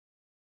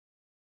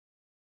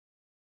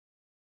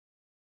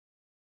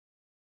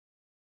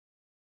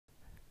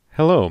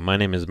Hello, my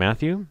name is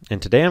Matthew,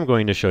 and today I'm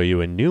going to show you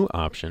a new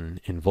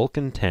option in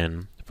Vulcan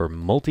 10 for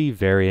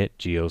multivariate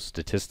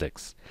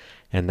geostatistics,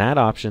 and that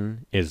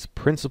option is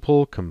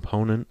Principal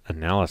Component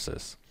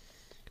Analysis.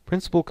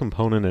 Principal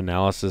Component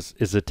Analysis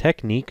is a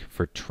technique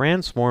for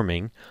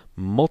transforming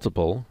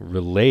multiple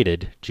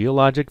related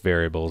geologic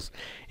variables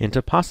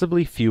into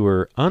possibly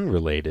fewer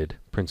unrelated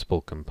principal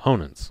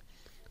components.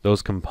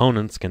 Those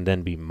components can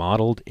then be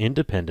modeled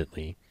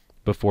independently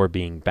before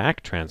being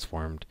back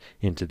transformed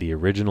into the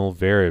original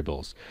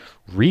variables,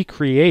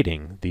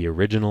 recreating the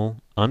original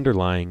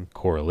underlying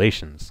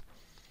correlations.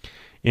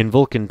 In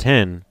Vulcan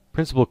 10,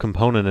 principal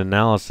component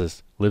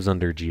analysis lives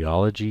under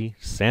geology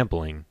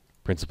sampling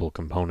principal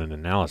component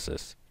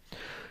analysis. You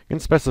can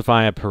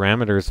specify a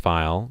parameters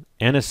file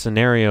and a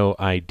scenario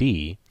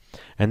ID,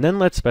 and then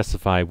let's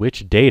specify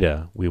which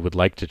data we would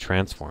like to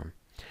transform.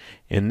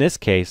 In this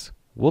case,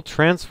 we'll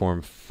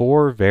transform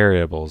 4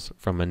 variables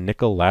from a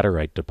nickel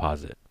laterite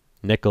deposit: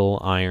 nickel,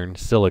 iron,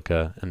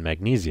 silica, and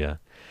magnesia,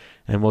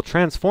 and we'll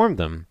transform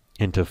them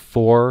into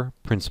 4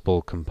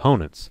 principal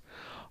components,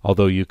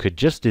 although you could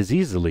just as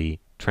easily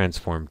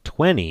transform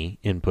 20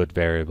 input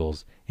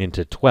variables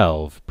into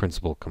 12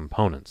 principal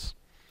components.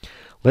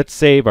 Let's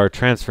save our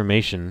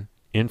transformation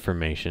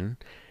information,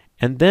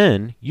 and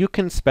then you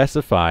can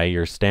specify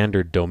your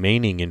standard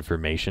domaining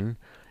information,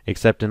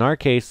 except in our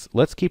case,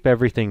 let's keep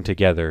everything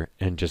together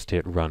and just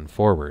hit run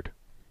forward.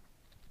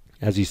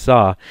 As you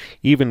saw,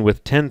 even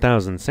with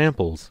 10,000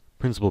 samples,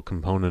 principal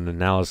component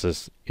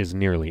analysis is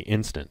nearly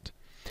instant.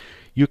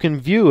 You can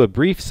view a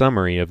brief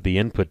summary of the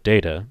input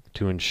data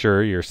to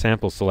ensure your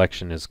sample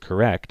selection is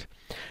correct,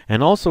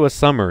 and also a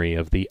summary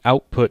of the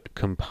output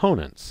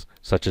components,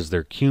 such as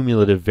their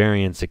cumulative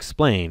variance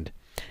explained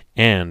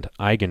and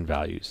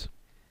eigenvalues.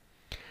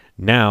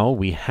 Now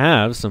we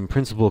have some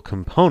principal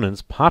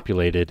components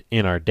populated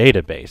in our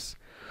database.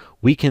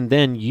 We can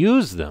then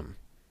use them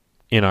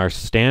in our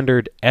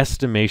standard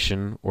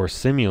estimation or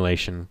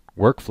simulation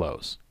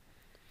workflows.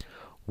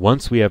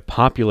 Once we have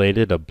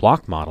populated a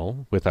block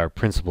model with our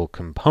principal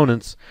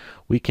components,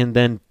 we can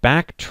then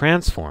back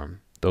transform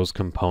those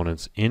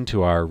components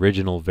into our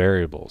original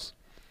variables.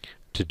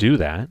 To do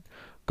that,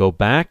 go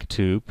back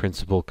to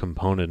Principal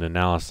Component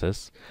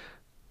Analysis,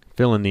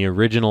 fill in the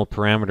original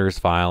parameters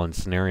file and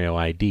scenario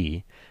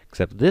ID,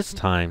 except this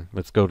time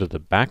let's go to the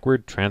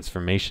Backward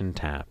Transformation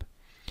tab.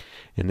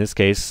 In this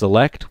case,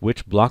 select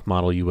which block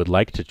model you would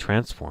like to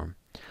transform.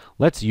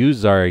 Let's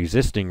use our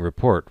existing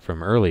report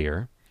from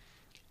earlier,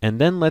 and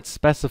then let's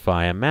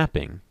specify a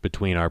mapping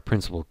between our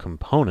principal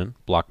component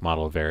block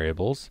model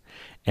variables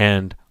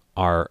and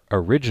our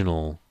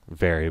original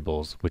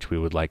variables which we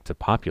would like to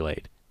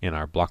populate in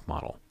our block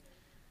model.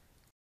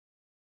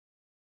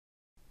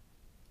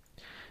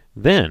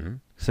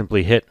 Then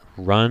simply hit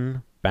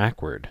Run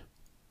Backward,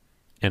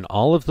 and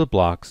all of the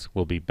blocks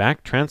will be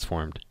back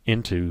transformed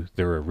into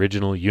their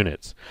original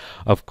units.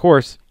 Of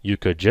course, you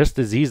could just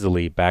as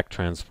easily back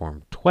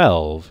transform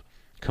 12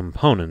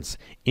 components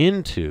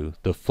into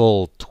the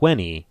full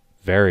 20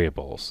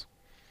 variables.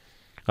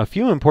 A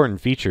few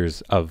important features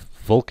of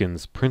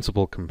Vulcan's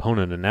principal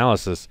component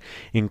analysis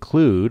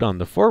include, on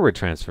the forward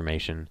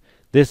transformation,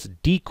 this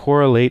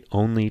decorrelate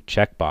only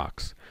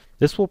checkbox.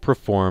 This will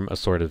perform a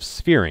sort of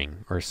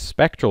sphering or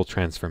spectral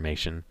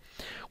transformation,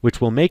 which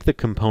will make the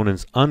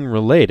components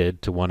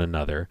unrelated to one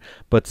another,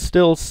 but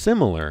still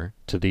similar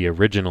to the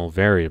original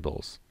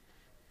variables.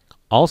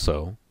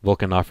 Also,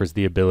 Vulcan offers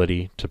the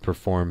ability to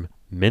perform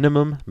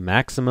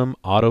minimum-maximum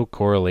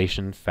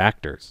autocorrelation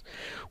factors,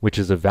 which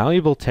is a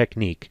valuable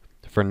technique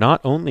for not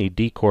only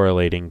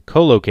decorrelating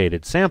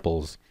co-located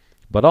samples,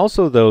 but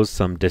also those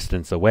some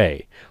distance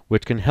away,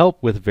 which can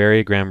help with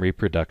variogram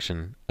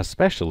reproduction,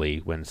 especially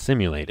when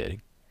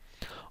simulating.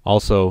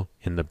 Also,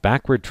 in the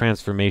Backward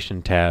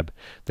Transformation tab,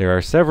 there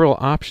are several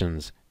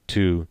options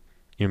to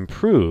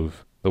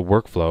improve the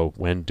workflow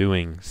when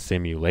doing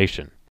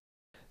simulation.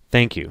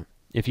 Thank you.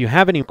 If you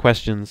have any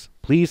questions,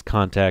 please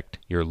contact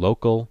your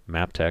local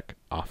Maptek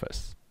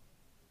office.